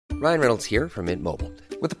Ryan Reynolds here from Mint Mobile.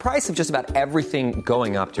 With the price of just about everything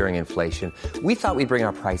going up during inflation, we thought we'd bring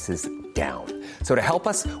our prices down. So to help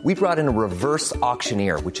us, we brought in a reverse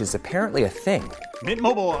auctioneer, which is apparently a thing. Mint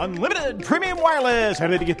Mobile Unlimited Premium Wireless. How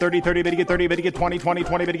to get 30, 30, bit to get 30, bit to get 20, 20,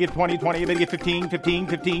 20, bit to get 20, 20, bit to get 15, 15,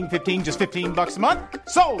 15, 15, just $15 a month?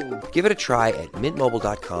 Sold! Give it a try at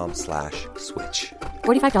mintmobile.com/switch.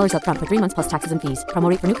 $45 up front for 3 months plus taxes and fees. Promo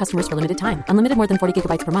rate for new customers for limited time. Unlimited more than 40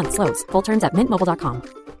 gigabytes per month. Slows full terms at mintmobile.com.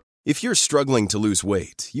 If you're struggling to lose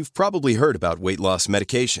weight, you've probably heard about weight loss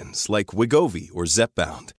medications like Wegovy or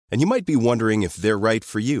Zepbound, and you might be wondering if they're right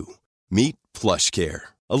for you. Meet PlushCare,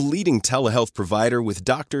 a leading telehealth provider with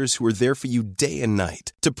doctors who are there for you day and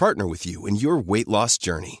night to partner with you in your weight loss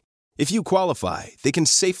journey. If you qualify, they can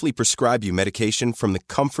safely prescribe you medication from the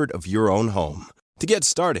comfort of your own home. To get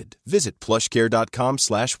started, visit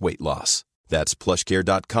plushcare.com/weightloss. That's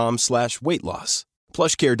plushcare.com/weightloss.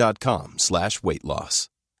 plushcare.com/weightloss.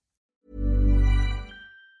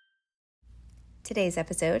 Today's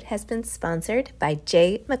episode has been sponsored by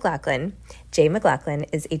J. McLaughlin. J. McLaughlin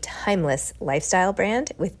is a timeless lifestyle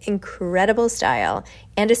brand with incredible style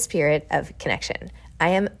and a spirit of connection. I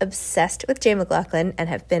am obsessed with J. McLaughlin and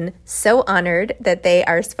have been so honored that they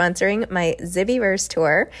are sponsoring my Zibbyverse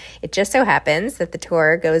tour. It just so happens that the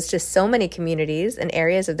tour goes to so many communities and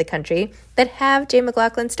areas of the country that have J.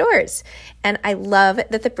 McLaughlin stores. And I love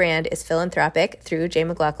that the brand is philanthropic through J.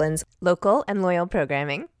 McLaughlin's local and loyal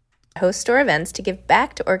programming. Host store events to give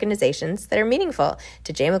back to organizations that are meaningful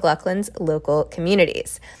to J. McLaughlin's local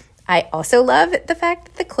communities. I also love the fact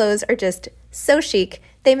that the clothes are just so chic.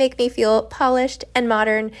 They make me feel polished and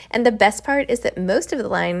modern, and the best part is that most of the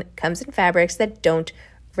line comes in fabrics that don't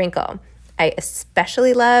wrinkle. I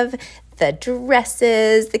especially love the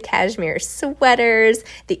dresses, the cashmere sweaters,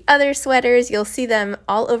 the other sweaters. You'll see them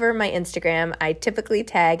all over my Instagram. I typically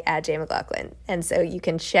tag at J. McLaughlin, and so you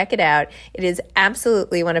can check it out. It is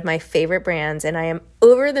absolutely one of my favorite brands, and I am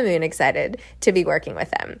over the moon excited to be working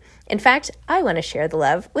with them. In fact, I want to share the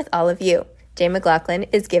love with all of you. J. McLaughlin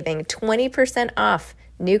is giving 20% off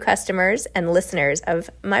new customers and listeners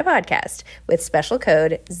of my podcast with special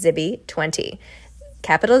code ZIBBY20,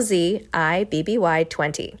 capital ZIBBY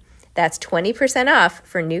 20. That's 20% off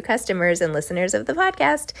for new customers and listeners of the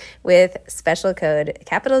podcast with special code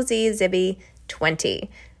capital Z ZIBBY20.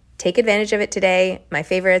 Take advantage of it today. My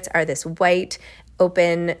favorites are this white,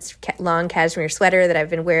 open, long cashmere sweater that I've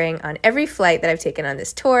been wearing on every flight that I've taken on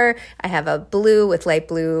this tour. I have a blue with light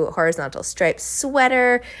blue horizontal striped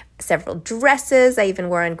sweater, several dresses I even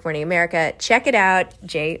wore on Good Morning America. Check it out,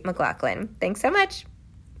 J. McLaughlin. Thanks so much.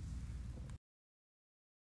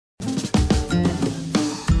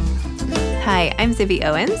 Hi, I'm Zibby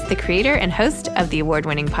Owens, the creator and host of the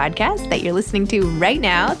award-winning podcast that you're listening to right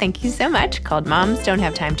now. Thank you so much, called Moms Don't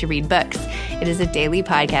Have Time to Read Books. It is a daily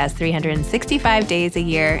podcast, 365 days a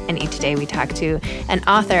year, and each day we talk to an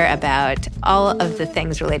author about all of the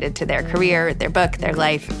things related to their career, their book, their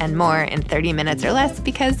life, and more in 30 minutes or less,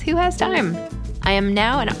 because who has time? I am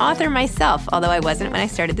now an author myself, although I wasn't when I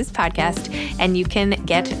started this podcast, and you can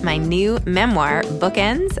get my new memoir,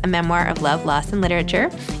 Bookends, a memoir of love, loss, and literature,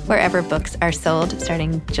 wherever books are sold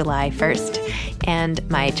starting July 1st, and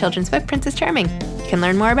my children's book, Princess Charming. You can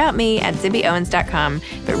learn more about me at zibbyowens.com,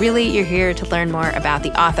 but really you're here to learn more about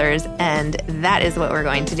the authors, and that is what we're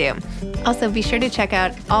going to do. Also, be sure to check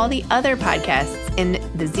out all the other podcasts in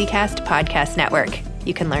the Zcast Podcast Network.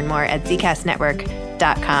 You can learn more at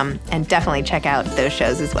zcastnetwork.com and definitely check out those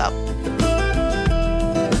shows as well.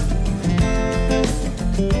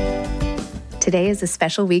 Today is a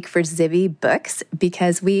special week for Zibby Books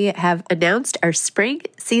because we have announced our spring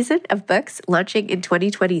season of books launching in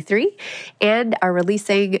 2023 and are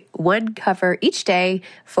releasing one cover each day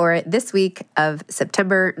for this week of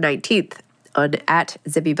September 19th. At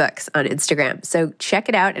Zibby Books on Instagram. So check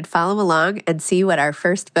it out and follow along and see what our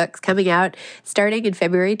first books coming out starting in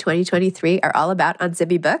February 2023 are all about on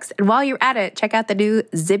Zibby Books. And while you're at it, check out the new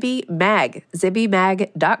Zibby Mag,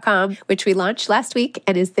 zibbymag.com, which we launched last week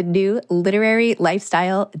and is the new literary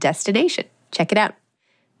lifestyle destination. Check it out.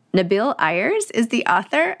 Nabil Ayers is the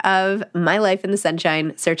author of My Life in the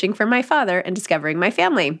Sunshine, Searching for My Father and Discovering My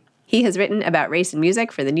Family. He has written about race and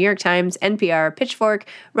music for the New York Times, NPR, Pitchfork,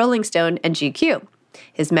 Rolling Stone, and GQ.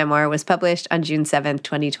 His memoir was published on June 7th,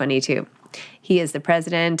 2022. He is the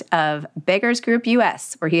president of Beggars Group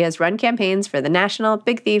US, where he has run campaigns for The National,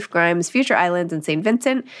 Big Thief, Grimes, Future Islands, and St.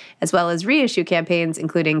 Vincent, as well as reissue campaigns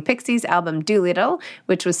including Pixies' album Doolittle,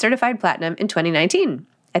 which was certified platinum in 2019.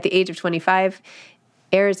 At the age of 25,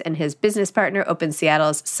 Ayers and his business partner opened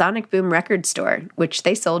Seattle's Sonic Boom record store, which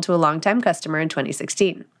they sold to a longtime customer in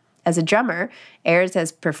 2016. As a drummer, Ayers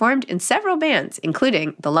has performed in several bands,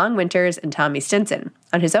 including The Long Winters and Tommy Stinson.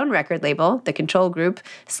 On his own record label, The Control Group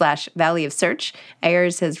 / Valley of Search,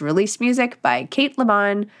 Ayers has released music by Kate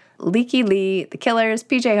LeBon, Leaky Lee, The Killers,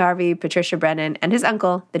 PJ Harvey, Patricia Brennan, and his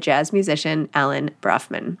uncle, the jazz musician Alan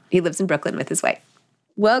Brofman. He lives in Brooklyn with his wife.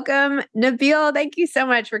 Welcome, Nabil. Thank you so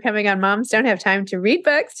much for coming on Moms Don't Have Time to Read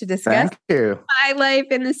Books to discuss my life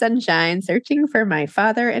in the sunshine, searching for my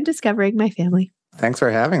father and discovering my family. Thanks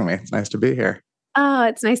for having me. It's nice to be here. Oh,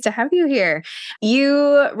 it's nice to have you here.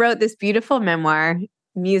 You wrote this beautiful memoir,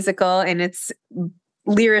 musical in its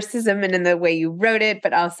lyricism and in the way you wrote it,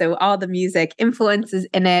 but also all the music influences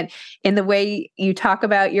in it. In the way you talk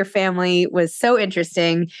about your family was so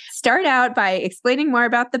interesting. Start out by explaining more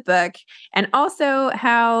about the book and also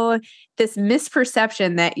how this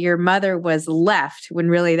misperception that your mother was left when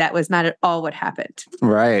really that was not at all what happened.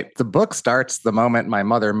 Right. The book starts the moment my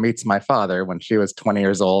mother meets my father when she was 20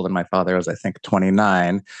 years old and my father was, I think,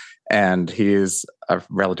 29. And he's a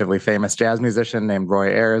relatively famous jazz musician named Roy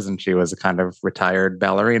Ayers, and she was a kind of retired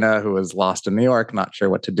ballerina who was lost in New York, not sure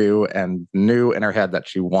what to do, and knew in her head that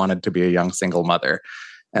she wanted to be a young single mother.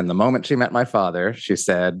 And the moment she met my father, she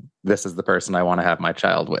said, "This is the person I want to have my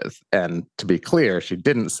child with." And to be clear, she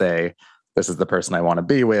didn't say, "This is the person I want to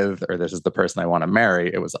be with," or "This is the person I want to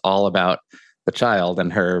marry." It was all about the child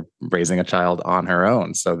and her raising a child on her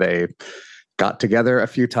own. So they got together a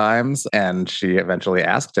few times, and she eventually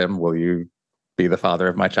asked him, "Will you be the father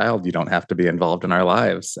of my child? You don't have to be involved in our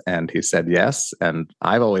lives." And he said yes. And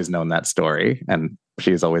I've always known that story, and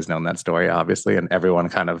she's always known that story, obviously, and everyone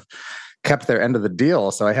kind of kept their end of the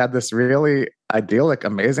deal. So I had this really idyllic,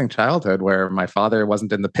 amazing childhood where my father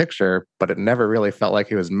wasn't in the picture, but it never really felt like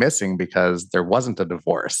he was missing because there wasn't a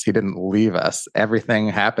divorce. He didn't leave us. Everything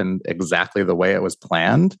happened exactly the way it was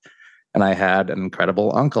planned. And I had an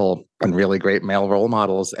incredible uncle and really great male role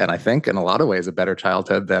models. And I think in a lot of ways, a better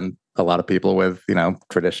childhood than a lot of people with,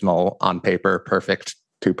 traditional on paper, perfect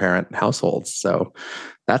 2-parent households. So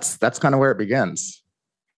that's kind of where it begins.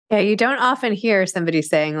 Yeah. You don't often hear somebody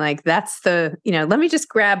saying like, that's the, let me just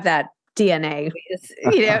grab that DNA,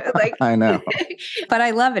 like, I know, but I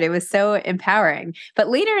love it. It was so empowering. But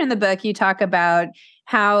later in the book, you talk about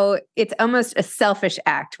how it's almost a selfish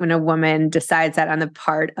act when a woman decides that on the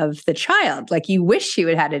part of the child. Like you wish she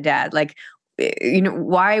would have had a dad. Like,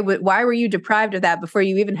 why were you deprived of that before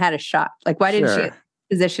you even had a shot? Like, why didn't she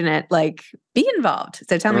position it like be involved?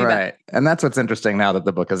 So tell me about it. And that's what's interesting now that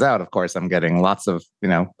the book is out. Of course, I'm getting lots of,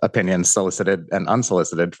 opinions solicited and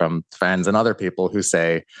unsolicited from friends and other people who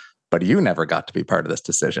say, "But you never got to be part of this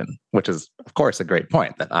decision," which is, of course, a great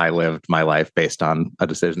point, that I lived my life based on a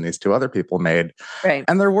decision these two other people made. Right.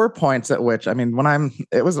 And there were points at which,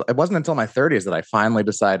 it wasn't until my 30s that I finally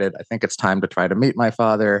decided, I think it's time to try to meet my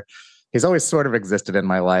father. He's always sort of existed in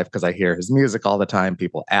my life because I hear his music all the time.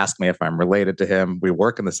 People ask me if I'm related to him. We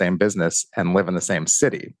work in the same business and live in the same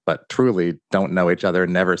city, but truly don't know each other,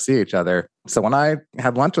 never see each other. So when I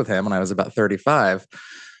had lunch with him when I was about 35,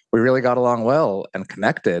 we really got along well and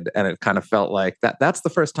connected. And it kind of felt like that's the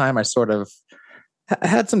first time I sort of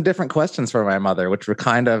had some different questions for my mother, which were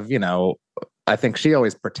kind of, I think she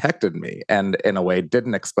always protected me and in a way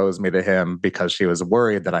didn't expose me to him because she was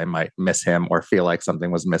worried that I might miss him or feel like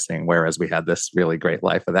something was missing, whereas we had this really great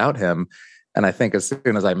life without him. And I think as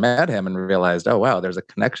soon as I met him and realized, oh, wow, there's a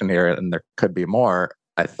connection here and there could be more,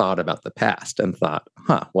 I thought about the past and thought,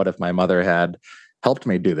 what if my mother had helped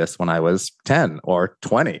me do this when I was 10 or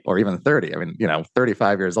 20 or even 30.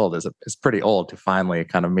 35 years old is pretty old to finally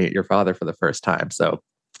kind of meet your father for the first time. So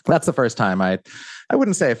that's the first time I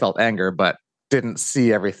wouldn't say I felt anger, but didn't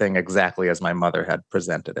see everything exactly as my mother had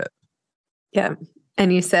presented it. Yeah.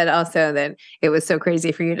 And you said also that it was so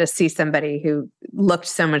crazy for you to see somebody who looked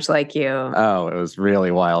so much like you. Oh, it was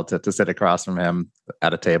really wild to sit across from him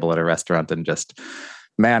at a table at a restaurant and just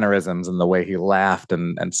mannerisms and the way he laughed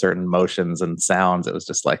and certain motions and sounds. It was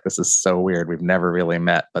just like, this is so weird. We've never really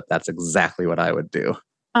met, but that's exactly what I would do.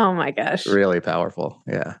 Oh my gosh. Really powerful.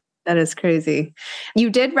 Yeah. That is crazy.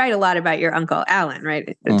 You did write a lot about your uncle, Alan,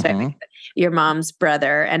 right? Mm-hmm. Your mom's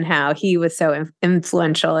brother, and how he was so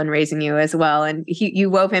influential in raising you as well. And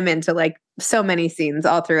you wove him into like so many scenes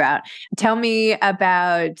all throughout. Tell me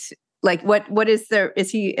about like, what is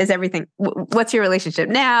everything, what's your relationship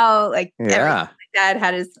now? Like, yeah. Dad,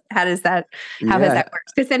 how does that work?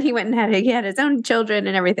 Because then he went and he had his own children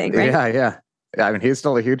and everything, right? Yeah. I mean, he's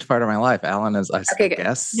still a huge part of my life. Alan is, I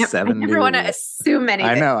guess, 70. I never want to assume anything.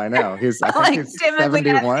 I know. I think he's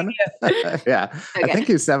 71. Yeah. Okay. I think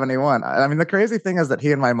he's 71. I mean, the crazy thing is that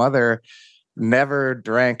he and my mother never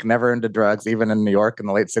drank, never into drugs, even in New York in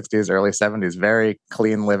the late 60s, early 70s, very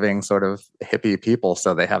clean living sort of hippie people.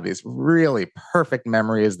 So they have these really perfect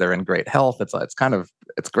memories. They're in great health.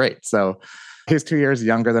 It's great. So he's 2 years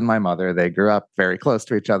younger than my mother. They grew up very close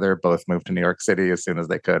to each other, both moved to New York City as soon as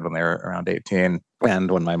they could when they were around 18.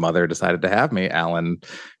 And when my mother decided to have me, Alan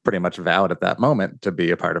pretty much vowed at that moment to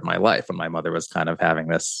be a part of my life. And my mother was kind of having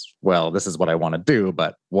this, well, this is what I want to do,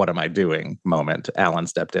 but what am I doing moment. Alan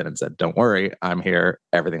stepped in and said, don't worry, I'm here.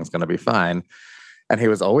 Everything's going to be fine. And he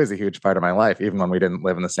was always a huge part of my life. Even when we didn't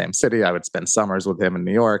live in the same city, I would spend summers with him in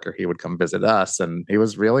New York, or he would come visit us. And he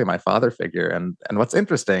was really my father figure. And what's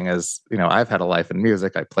interesting is, I've had a life in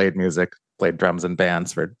music. I played music, played drums in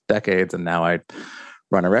bands for decades. And now I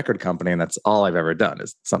run a record company. And that's all I've ever done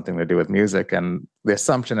is something to do with music. And the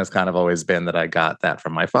assumption has kind of always been that I got that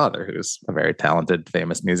from my father, who's a very talented,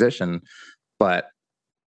 famous musician. But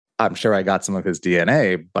I'm sure I got some of his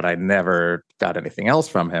DNA, but I never got anything else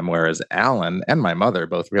from him. Whereas Alan and my mother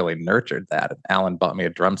both really nurtured that. And Alan bought me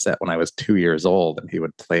a drum set when I was 2 years old, and he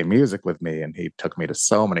would play music with me. And he took me to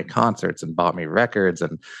so many concerts and bought me records.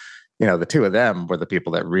 And, the two of them were the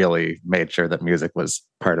people that really made sure that music was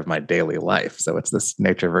part of my daily life. So it's this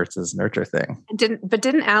nature versus nurture thing.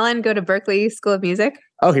 Didn't Alan go to Berklee School of Music?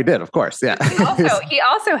 Oh, he did, of course. Yeah. He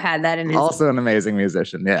also had that in his. Also an amazing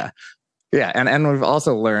musician. Yeah. Yeah, and we've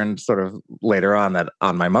also learned sort of later on that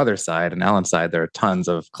on my mother's side and Alan's side, there are tons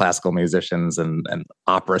of classical musicians and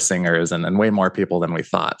opera singers and way more people than we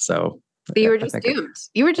thought. So you were just doomed.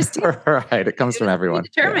 You were just doomed. Right. It comes from everyone.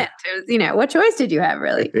 Determined. Yeah. It was, what choice did you have,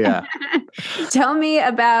 really? Yeah. Tell me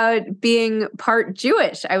about being part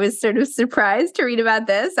Jewish. I was sort of surprised to read about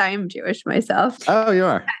this. I am Jewish myself. Oh, you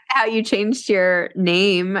are? How you changed your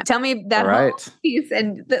name. Tell me that whole piece.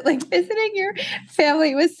 And visiting your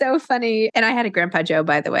family was so funny. And I had a Grandpa Joe,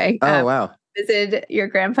 by the way. Oh, wow. Visited your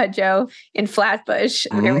Grandpa Joe in Flatbush.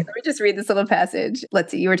 Mm-hmm. Okay, let me just read this little passage.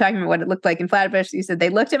 Let's see. You were talking about what it looked like in Flatbush. You said, they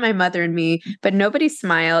looked at my mother and me, but nobody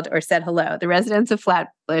smiled or said hello. The residents of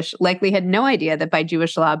Flatbush likely had no idea that by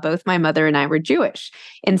Jewish law, both my mother and I were Jewish.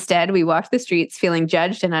 Instead, we walked the streets feeling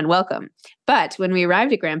judged and unwelcome. But when we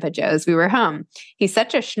arrived at Grandpa Joe's, we were home. He's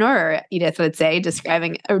such a schnorrer, Edith would say,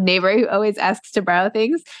 describing a neighbor who always asks to borrow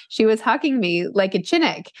things. She was hawking me like a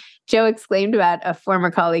chinnick. Joe exclaimed about a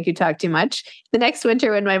former colleague who talked too much. The next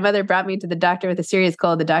winter, when my mother brought me to the doctor with a serious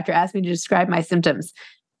cold, the doctor asked me to describe my symptoms.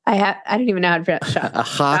 I don't even know how to pronounce it. A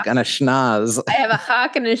hawk and a schnoz. I have a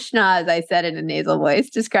hawk and a schnoz, I said in a nasal voice,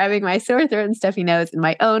 describing my sore throat and stuffy nose in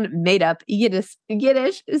my own made-up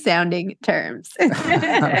Yiddish-sounding terms.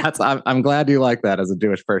 I'm glad you like that as a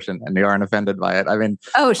Jewish person and you aren't offended by it. I mean,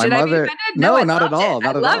 should I be offended? No, not at all.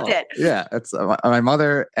 I loved it. Yeah, it's my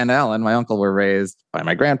mother and Alan, my uncle, were raised by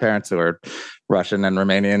my grandparents who are Russian and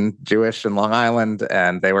Romanian Jewish in Long Island,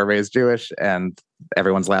 and they were raised Jewish, and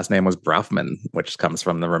everyone's last name was Brafman, which comes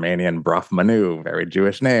from the Romanian Brafmanu, very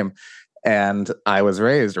Jewish name. And I was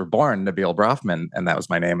raised or born Nabil Brafman, and that was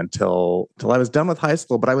my name until I was done with high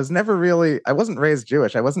school. But I wasn't raised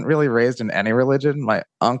Jewish. I wasn't really raised in any religion. My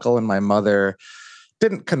uncle and my mother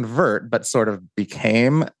didn't convert, but sort of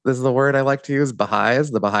became, this is the word I like to use, Baha'is,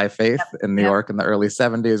 the Baha'i faith in New York in the early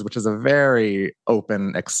 70s, which is a very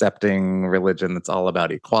open, accepting religion that's all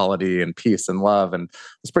about equality and peace and love. And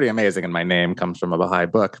it's pretty amazing. And my name comes from a Baha'i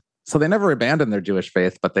book. So they never abandoned their Jewish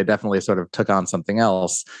faith, but they definitely sort of took on something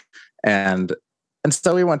else. And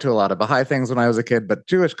so we went to a lot of Baha'i things when I was a kid, but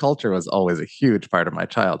Jewish culture was always a huge part of my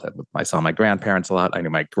childhood. I saw my grandparents a lot. I knew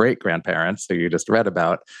my great-grandparents, who you just read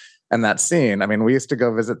about. And that scene, I mean, we used to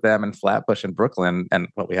go visit them in Flatbush in Brooklyn. And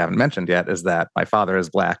what we haven't mentioned yet is that my father is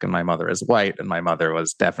Black and my mother is white. And my mother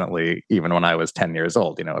was definitely, even when I was 10 years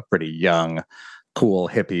old, a pretty young, cool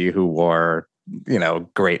hippie who wore,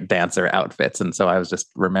 great dancer outfits. And so I was just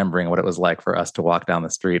remembering what it was like for us to walk down the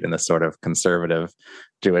street in this sort of conservative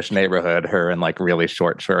Jewish neighborhood, her in like really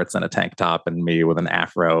short shorts and a tank top, and me with an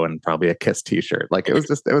afro and probably a Kiss t-shirt. Like it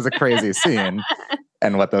was a crazy scene.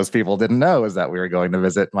 And what those people didn't know is that we were going to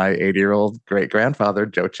visit my 80-year-old great-grandfather,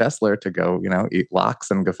 Joe Chesler, to go, eat lox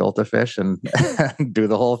and gefilte fish and do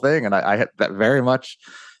the whole thing. And I had that very much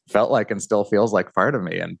felt like and still feels like part of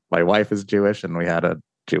me. And my wife is Jewish, and we had a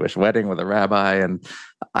Jewish wedding with a rabbi. And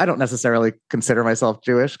I don't necessarily consider myself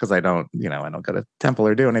Jewish because I don't go to temple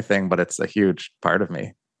or do anything, but it's a huge part of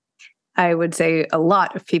me. I would say a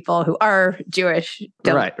lot of people who are Jewish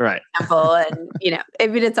don't right. temple, and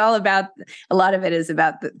it's all about, a lot of it is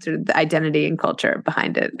about the sort of the identity and culture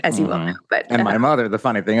behind it, as you well know. But my mother, the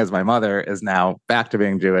funny thing is, my mother is now back to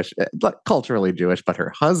being Jewish, culturally Jewish, but her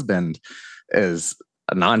husband is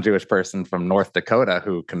a non-Jewish person from North Dakota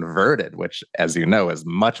who converted, which, as you know, is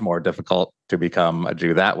much more difficult to become a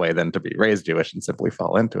Jew that way than to be raised Jewish and simply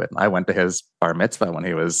fall into it. And I went to his bar mitzvah when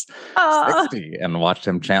he was 60 and watched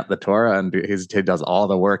him chant the Torah, and he does all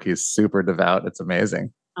the work. He's super devout. It's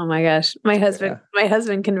amazing. Oh my gosh. My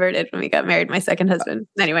husband converted when we got married, my second husband.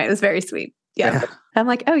 Anyway, it was very sweet. Yeah. I'm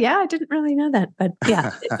like, oh yeah, I didn't really know that, but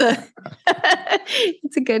yeah,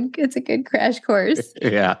 it's a good crash course.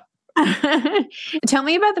 Yeah. Tell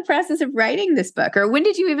me about the process of writing this book, or when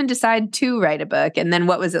did you even decide to write a book? And then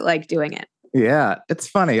what was it like doing it? Yeah, it's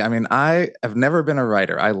funny. I mean, I have never been a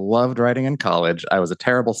writer. I loved writing in college. I was a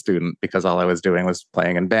terrible student because all I was doing was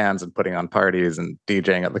playing in bands and putting on parties and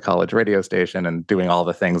DJing at the college radio station and doing all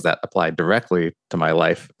the things that applied directly to my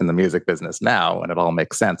life in the music business now. And it all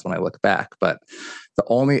makes sense when I look back. But the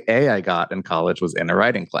only A I got in college was in a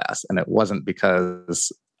writing class. And it wasn't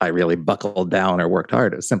because I really buckled down or worked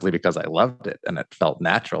hard. It was simply because I loved it and it felt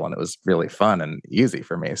natural and it was really fun and easy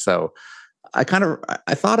for me. So I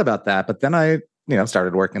thought about that, but then I,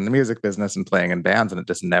 started working in the music business and playing in bands, and it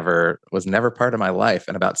just was never part of my life.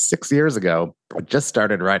 And about 6 years ago, I just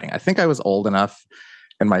started writing. I think I was old enough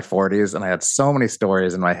in my 40s, and I had so many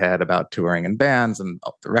stories in my head about touring in bands and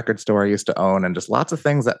the record store I used to own, and just lots of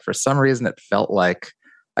things that for some reason it felt like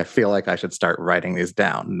I feel like I should start writing these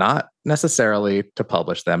down, not necessarily to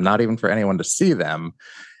publish them, not even for anyone to see them.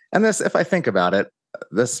 And this, if I think about it,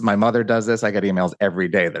 my mother does this. I get emails every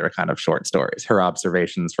day that are kind of short stories, her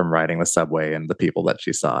observations from riding the subway and the people that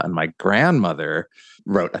she saw. And my grandmother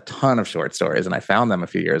wrote a ton of short stories, and I found them a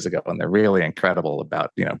few years ago, and they're really incredible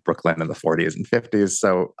about, Brooklyn in the 40s and 50s.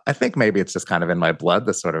 So I think maybe it's just kind of in my blood,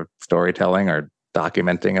 this sort of storytelling or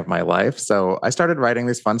documenting of my life. So I started writing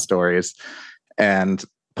these fun stories and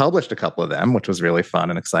published a couple of them, which was really fun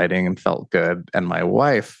and exciting and felt good. And my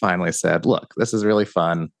wife finally said, look, this is really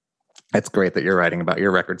fun. It's great that you're writing about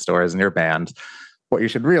your record stores and your band. What you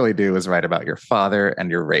should really do is write about your father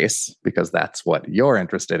and your race, because that's what you're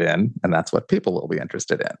interested in, and that's what people will be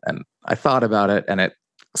interested in. And I thought about it, and it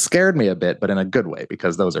scared me a bit, but in a good way,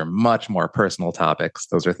 because those are much more personal topics.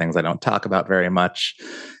 Those are things I don't talk about very much.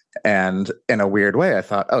 And in a weird way, I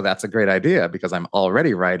thought, oh, that's a great idea, because I'm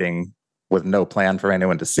already writing with no plan for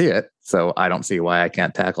anyone to see it. So I don't see why I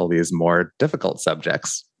can't tackle these more difficult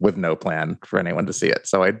subjects with no plan for anyone to see it.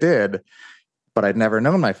 So I did, but I'd never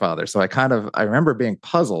known my father. So I remember being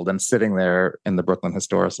puzzled and sitting there in the Brooklyn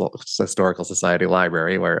Historical Society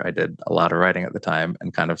library, where I did a lot of writing at the time,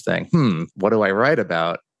 and kind of saying, what do I write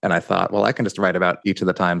about? And I thought, well, I can just write about each of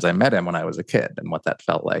the times I met him when I was a kid and what that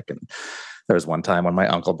felt like. And there was one time when my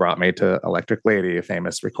uncle brought me to Electric Lady, a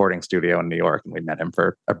famous recording studio in New York, and we met him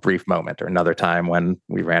for a brief moment. Or another time when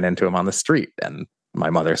we ran into him on the street and my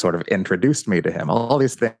mother sort of introduced me to him. All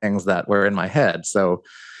these things that were in my head. So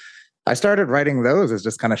I started writing those as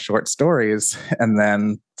just kind of short stories, and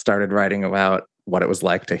then started writing about what it was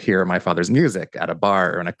like to hear my father's music at a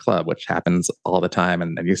bar or in a club, which happens all the time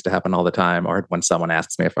and used to happen all the time, or when someone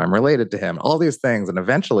asks me if I'm related to him, all these things. And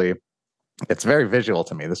eventually, it's very visual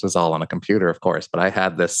to me. This was all on a computer, of course, but I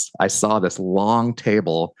saw this long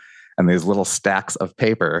table and these little stacks of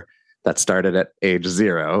paper that started at age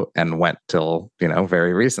 0 and went till,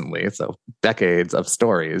 very recently. So decades of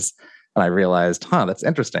stories. And I realized, that's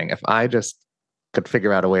interesting. If I just could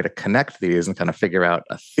figure out a way to connect these and kind of figure out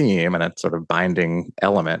a theme and a sort of binding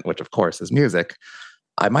element, which of course is music,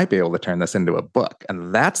 I might be able to turn this into a book.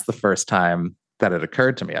 And that's the first time that it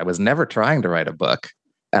occurred to me. I was never trying to write a book.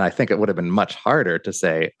 And I think it would have been much harder to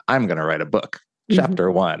say, I'm going to write a book, chapter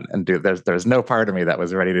 1, and there's no part of me that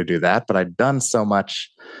was ready to do that. But I'd done so much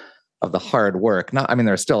of the hard work.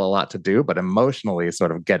 There's still a lot to do, but emotionally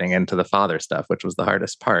sort of getting into the father stuff, which was the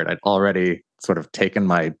hardest part. I'd already sort of taken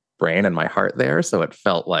my brain and my heart there. So it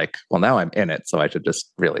felt like, well, now I'm in it. So I should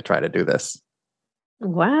just really try to do this.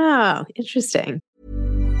 Wow. Interesting.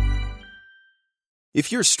 If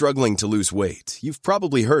you're struggling to lose weight, you've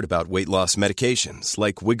probably heard about weight loss medications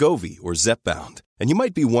like Wegovy or Zepbound, and you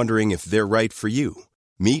might be wondering if they're right for you.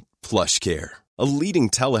 Meet PlushCare, a leading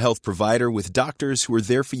telehealth provider with doctors who are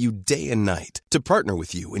there for you day and night to partner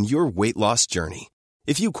with you in your weight loss journey.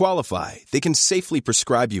 If you qualify, they can safely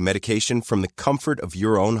prescribe you medication from the comfort of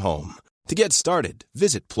your own home. To get started,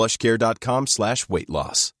 visit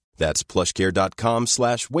plushcare.com/weight-loss. That's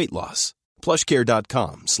plushcare.com/weight-loss.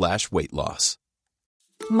 plushcare.com/weight-loss.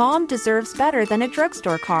 Mom deserves better than a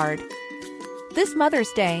drugstore card. This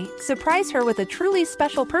Mother's Day, surprise her with a truly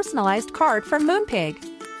special personalized card from Moonpig.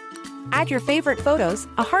 Add your favorite photos,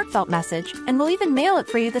 a heartfelt message, and we'll even mail it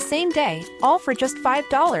for you the same day, all for just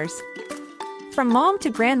 $5. From mom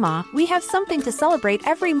to grandma, we have something to celebrate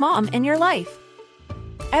every mom in your life.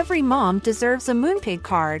 every mom deserves a Moonpig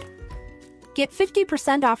card. Get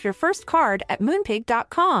 50% off your first card at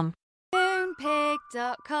Moonpig.com.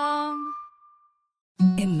 Moonpig.com.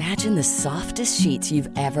 Imagine the softest sheets you've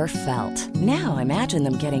ever felt. Now imagine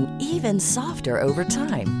them getting even softer over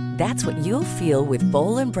time. That's what you'll feel with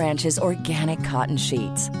Boll & Branch's organic cotton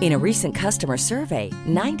sheets. In a recent customer survey,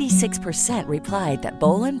 96% replied that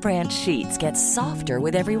Boll & Branch sheets get softer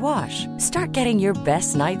with every wash. Start getting your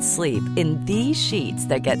best night's sleep in these sheets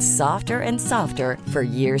that get softer and softer for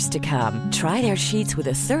years to come. Try their sheets with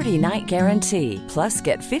a 30-night guarantee. Plus,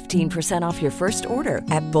 get 15% off your first order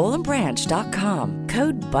at bollandbranch.com.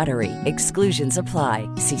 Code BUTTERY. Exclusions apply.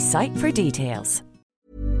 See site for details.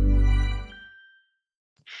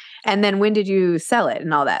 And then when did you sell it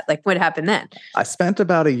and all that? Like, what happened then? I spent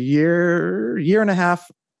about a year and a half,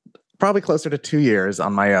 probably closer to 2 years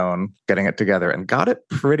on my own getting it together and got it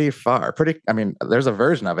pretty far. There's a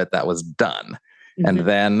version of it that was done. Mm-hmm. And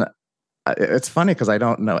then it's funny because I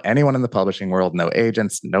don't know anyone in the publishing world, no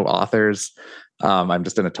agents, no authors. I'm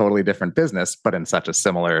just in a totally different business, but in such a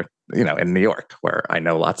similar, in New York, where I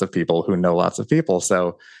know lots of people who know lots of people.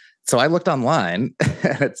 So I looked online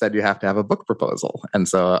and it said you have to have a book proposal. And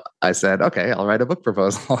so I said, okay, I'll write a book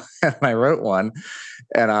proposal. And I wrote one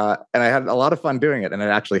and I had a lot of fun doing it. And it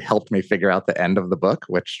actually helped me figure out the end of the book,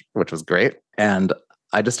 which was great. And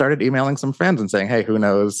I just started emailing some friends and saying, hey, who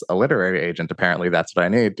knows a literary agent? Apparently that's what I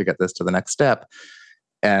need to get this to the next step.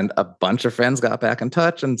 And a bunch of friends got back in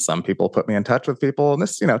touch and some people put me in touch with people. And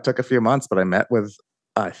this, took a few months, but I met with,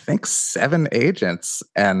 I think 7 agents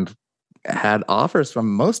and had offers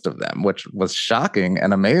from most of them, which was shocking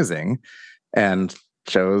and amazing, and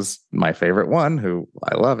chose my favorite one, who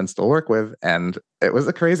I love and still work with. And it was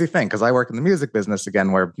a crazy thing because I work in the music business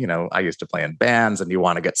again, where, I used to play in bands and you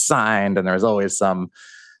want to get signed. And there's always some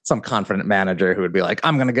confident manager who would be like,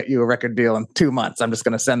 I'm going to get you a record deal in 2 months. I'm just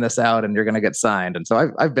going to send this out and you're going to get signed. And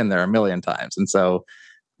so I've been there a million times. And so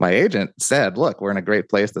my agent said, look, we're in a great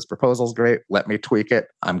place. This proposal's great. Let me tweak it.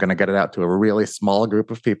 I'm going to get it out to a really small group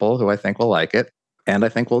of people who I think will like it. And I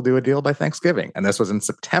think we'll do a deal by Thanksgiving. And this was in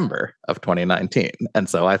September of 2019. And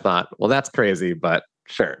so I thought, well, that's crazy, but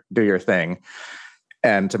sure, do your thing.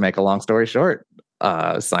 And to make a long story short,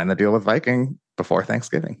 sign the deal with Viking before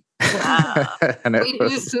Thanksgiving. Wow. And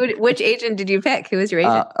which agent did you pick? Who was your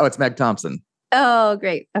agent? It's Meg Thompson. Oh,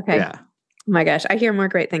 great. Okay. Yeah. Oh my gosh. I hear more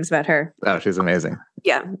great things about her. Oh, she's amazing.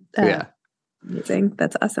 Yeah. Yeah. Amazing.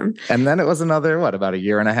 That's awesome. And then it was another, about a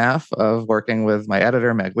year and a half of working with my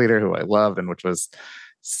editor, Meg Leader, who I loved, and which was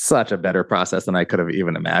such a better process than I could have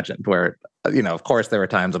even imagined, where, of course, there were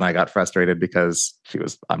times when I got frustrated because she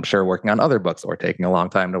was, I'm sure, working on other books or taking a long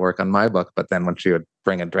time to work on my book. But then when she would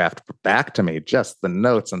bring a draft back to me, just the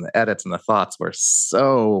notes and the edits and the thoughts were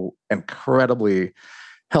so incredibly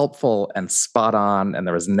helpful and spot on. And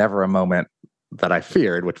there was never a moment that I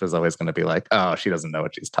feared, which was always going to be like, oh, she doesn't know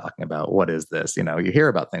what she's talking about. What is this? You hear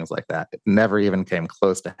about things like that. It never even came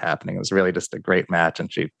close to happening. It was really just a great match. And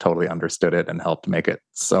she totally understood it and helped make it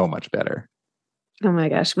so much better. Oh my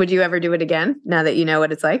gosh. Would you ever do it again now that you know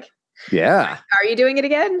what it's like? Yeah. Are you doing it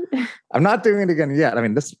again? I'm not doing it again yet. I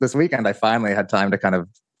mean, this weekend, I finally had time to kind of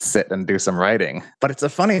sit and do some writing. But it's a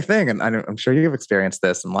funny thing. And I'm sure you've experienced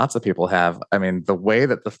this and lots of people have. I mean, the way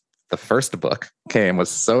that the first book came was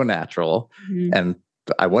so natural. Mm-hmm. And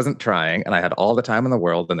I wasn't trying and I had all the time in the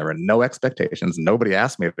world and there were no expectations. Nobody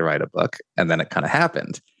asked me to write a book. And then it kind of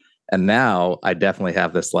happened. And now I definitely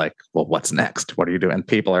have this like, well, what's next? What are you doing? And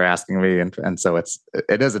people are asking me. And so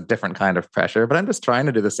it is a different kind of pressure, but I'm just trying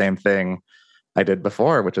to do the same thing I did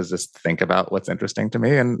before, which is just think about what's interesting to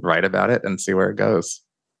me and write about it and see where it goes.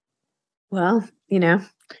 Well, you know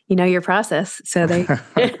your process. So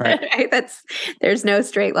right. There's no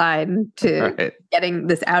straight line to getting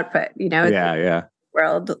this output, Yeah.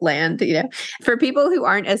 World land, for people who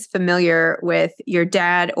aren't as familiar with your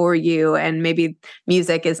dad or you, and maybe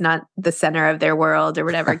music is not the center of their world or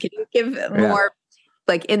whatever, can you give more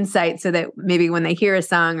like insight so that maybe when they hear a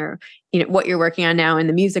song or, what you're working on now in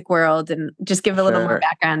the music world, and just give a little more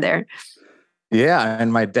background there? Yeah.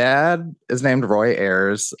 And my dad is named Roy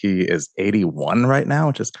Ayers. He is 81 right now,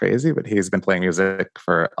 which is crazy, but he's been playing music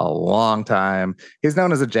for a long time. He's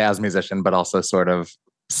known as a jazz musician, but also sort of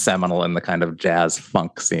seminal in the kind of jazz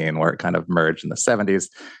funk scene where it kind of merged in the 70s.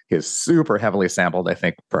 He is super heavily sampled. I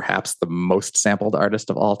think perhaps the most sampled artist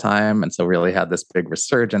of all time. And so really had this big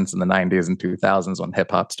resurgence in the 90s and 2000s when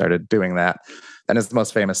hip hop started doing that. And his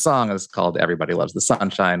most famous song is called Everybody Loves the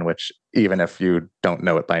Sunshine, which even if you don't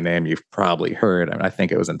know it by name, you've probably heard. I mean, I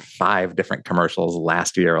think it was in 5 different commercials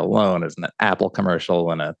last year alone. It's an Apple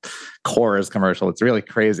commercial and a Coors commercial. It's really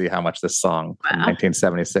crazy how much this song from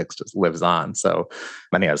 1976 just lives on. So,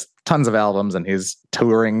 and he has tons of albums and he's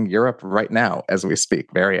touring Europe right now as we speak.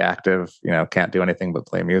 Very active, can't do anything but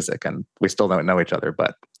play music. And we still don't know each other,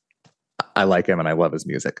 but I like him and I love his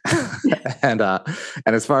music. And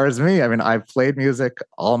as far as me, I mean, I've played music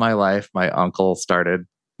all my life. My uncle started,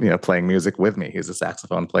 playing music with me. He's a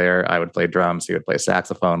saxophone player. I would play drums. He would play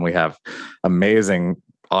saxophone. We have amazing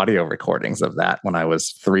audio recordings of that when I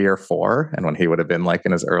was 3 or 4 and when he would have been like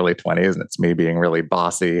in his early 20s, and it's me being really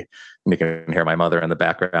bossy. And you can hear my mother in the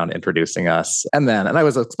background introducing us. And I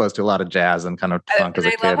was exposed to a lot of jazz and kind of funk as a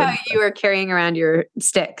kid. I love how you were carrying around your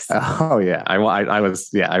sticks. Oh yeah. I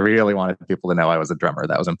really wanted people to know I was a drummer.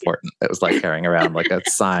 That was important. It was like carrying around like a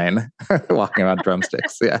sign, walking around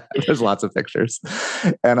drumsticks. Yeah. There's lots of pictures.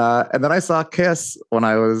 And then I saw Kiss when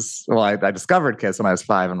I discovered Kiss when I was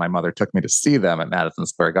 5, and my mother took me to see them at Madison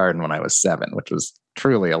Square Garden when I was 7, which was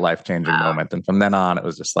truly a life-changing moment. And from then on, it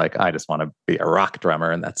was just like, I just want to be a rock drummer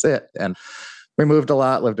and that's it. And we moved a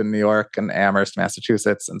lot, lived in New York and Amherst,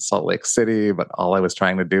 Massachusetts and Salt Lake City. But all I was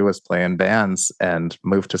trying to do was play in bands, and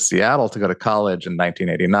moved to Seattle to go to college in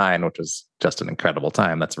 1989, which was just an incredible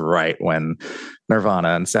time. That's right when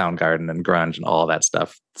Nirvana and Soundgarden and grunge and all that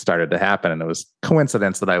stuff started to happen. And it was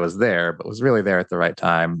coincidence that I was there, but was really there at the right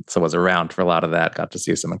time. So I was around for a lot of that, got to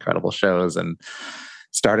see some incredible shows, and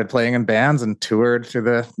started playing in bands and toured through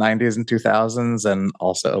the 90s and 2000s, and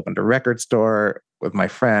also opened a record store with my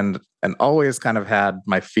friend, and always kind of had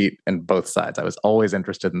my feet in both sides. I was always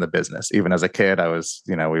interested in the business. Even as a kid, I was,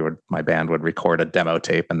 my band would record a demo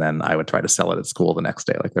tape and then I would try to sell it at school the next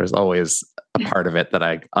day. Like there's always a part of it that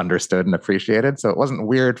I understood and appreciated. So it wasn't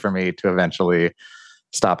weird for me to eventually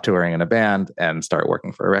stop touring in a band and start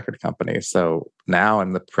working for a record company. So now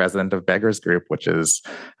I'm the president of Beggars Group, which is,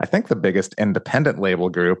 I think, the biggest independent label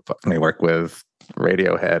group. We work with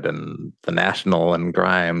Radiohead and The National and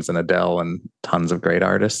Grimes and Adele and tons of great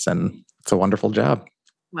artists. And it's a wonderful job.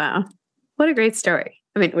 Wow. What a great story.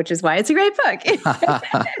 I mean, which is why it's a great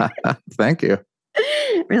book. Thank you.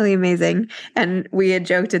 Really amazing. And we had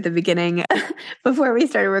joked at the beginning before we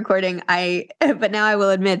started recording, but now I will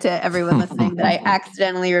admit to everyone listening that I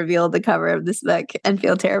accidentally revealed the cover of this book and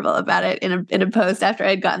feel terrible about it in a post after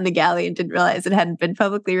I'd gotten the galley and didn't realize it hadn't been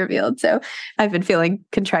publicly revealed. So I've been feeling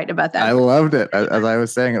contrite about that. I loved it. As I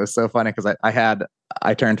was saying, it was so funny because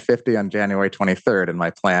I turned 50 on January 23rd, and my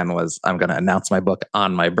plan was I'm going to announce my book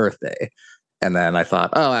on my birthday. And then I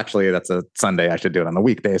thought, oh, actually, that's a Sunday. I should do it on a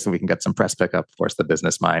weekday so we can get some press pickup. Of course, the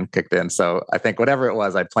business mind kicked in. So I think whatever it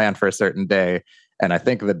was, I planned for a certain day. And I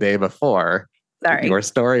think the day before, your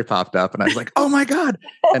story popped up and I was like, oh my God.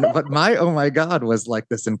 But my oh my God was like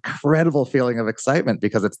this incredible feeling of excitement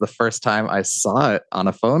because it's the first time I saw it on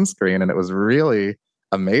a phone screen. And it was really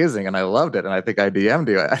amazing. And I loved it. And I think I DM'd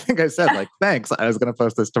you. I think I said like, thanks. I was going to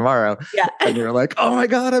post this tomorrow. Yeah. And you were like, oh my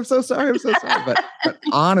God, I'm so sorry. I'm so sorry. But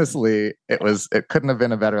honestly, it couldn't have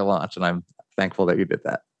been a better launch. And I'm thankful that you did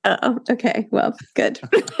that. Oh, okay. Well, good.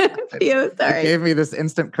 Sorry. It gave me this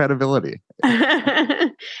instant credibility.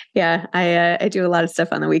 Yeah. I do a lot of stuff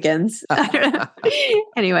on the weekends.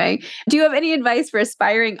 Anyway, do you have any advice for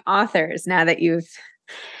aspiring authors now that you've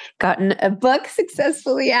gotten a book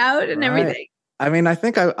successfully out and everything? I mean, I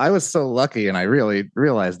think I was so lucky, and I really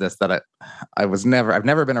realized this, that I've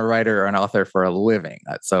never been a writer or an author for a living.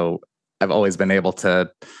 So I've always been able to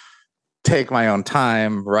take my own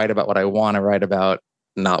time, write about what I want to write about,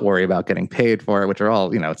 not worry about getting paid for it, which are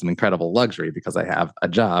all, it's an incredible luxury because I have a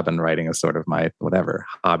job and writing is sort of my whatever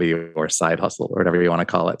hobby or side hustle or whatever you want to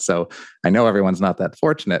call it. So I know everyone's not that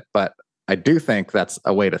fortunate, but I do think that's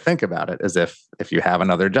a way to think about it, is if you have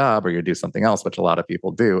another job or you do something else, which a lot of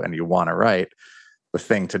people do, and you want to write, the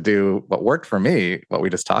thing to do, what worked for me, what we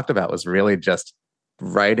just talked about, was really just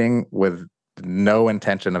writing with no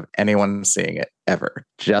intention of anyone seeing it ever.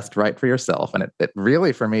 Just write for yourself. And it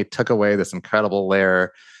really, for me, took away this incredible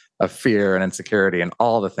layer of fear and insecurity and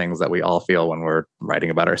all the things that we all feel when we're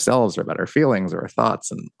writing about ourselves or about our feelings or our thoughts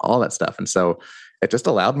and all that stuff. And so it just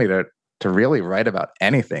allowed me to really write about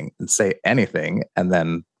anything and say anything. And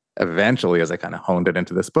then eventually, as I kind of honed it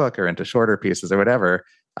into this book or into shorter pieces or whatever,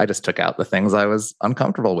 I just took out the things I was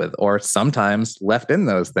uncomfortable with, or sometimes left in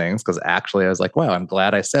those things because actually I was like, wow, I'm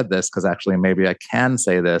glad I said this because actually maybe I can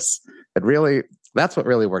say this. That's what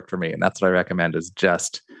really worked for me. And that's what I recommend, is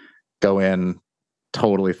just go in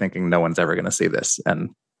totally thinking no one's ever going to see this.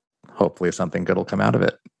 And hopefully something good will come out of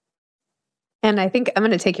it. And I think I'm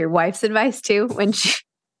going to take your wife's advice too.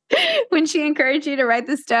 when she encouraged you to write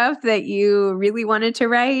the stuff that you really wanted to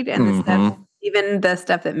write and the stuff, even the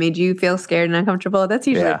stuff that made you feel scared and uncomfortable, that's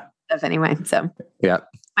usually stuff anyway. So might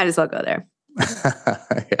as well go there.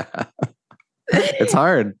 Yeah. It's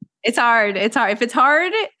hard. It's hard. If it's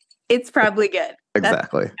hard, it's probably good.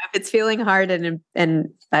 Exactly. If it's feeling hard and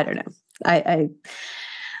I don't know, I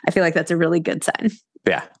feel like that's a really good sign.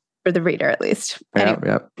 Yeah. For the reader, at least.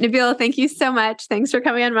 Anyway, Nabil, thank you so much. Thanks for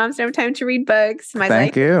coming on Moms Don't Have Time to Read Books.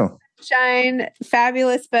 Thank you. Shine,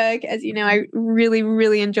 fabulous book. As you know, I really,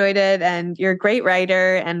 really enjoyed it. And you're a great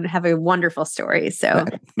writer and have a wonderful story. So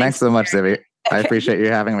thanks so much, Zibby. I appreciate you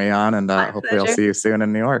having me on, and hopefully I'll see you soon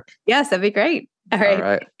in New York. Yes, that'd be great. All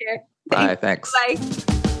right. Bye. Thanks. Bye.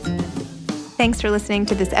 Thanks for listening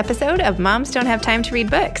to this episode of Moms Don't Have Time to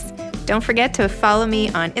Read Books. Don't forget to follow me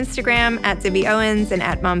on Instagram at Zibby Owens and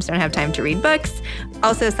at Moms Don't Have Time to Read Books.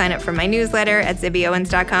 Also sign up for my newsletter at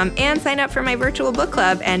zibbyowens.com and sign up for my virtual book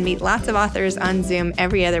club and meet lots of authors on Zoom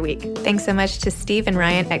every other week. Thanks so much to Steve and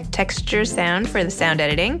Ryan at Texture Sound for the sound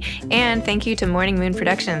editing. And thank you to Morning Moon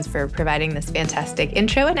Productions for providing this fantastic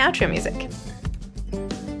intro and outro music.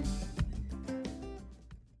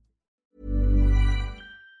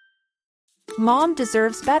 Mom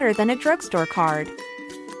deserves better than a drugstore card.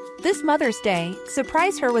 This Mother's Day,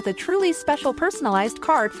 surprise her with a truly special personalized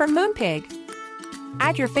card from Moonpig.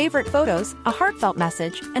 Add your favorite photos, a heartfelt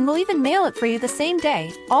message, and we'll even mail it for you the same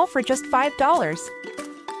day, all for just $5.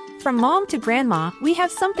 From mom to grandma, we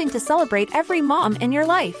have something to celebrate every mom in your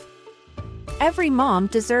life. Every mom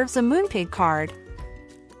deserves a Moonpig card.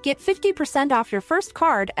 Get 50% off your first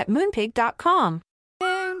card at Moonpig.com.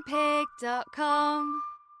 Moonpig.com.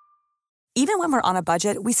 Even when we're on a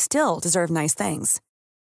budget, we still deserve nice things.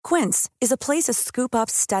 Quince is a place to scoop up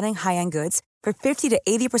stunning high-end goods for 50 to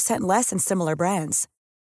 80% less than similar brands.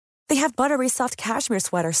 They have buttery soft cashmere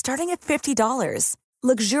sweaters starting at $50,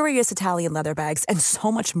 luxurious Italian leather bags, and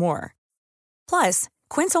so much more. Plus,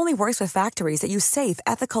 Quince only works with factories that use safe,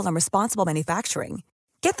 ethical, and responsible manufacturing.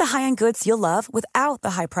 Get the high-end goods you'll love without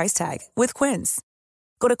the high price tag with Quince.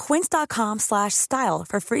 Go to quince.com/style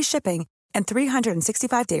for free shipping and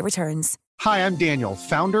 365-day returns. Hi, I'm Daniel,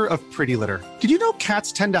 founder of Pretty Litter. Did you know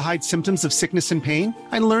cats tend to hide symptoms of sickness and pain?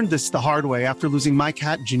 I learned this the hard way after losing my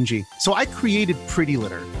cat, Gingy. So I created Pretty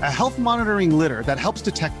Litter, a health monitoring litter that helps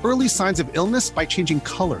detect early signs of illness by changing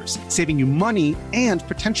colors, saving you money and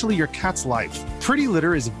potentially your cat's life. Pretty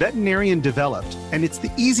Litter is veterinarian developed, and it's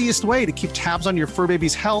the easiest way to keep tabs on your fur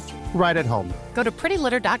baby's health right at home. Go to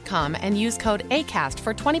prettylitter.com and use code ACAST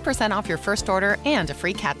for 20% off your first order and a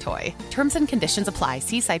free cat toy. Terms and conditions apply.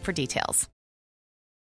 See site for details.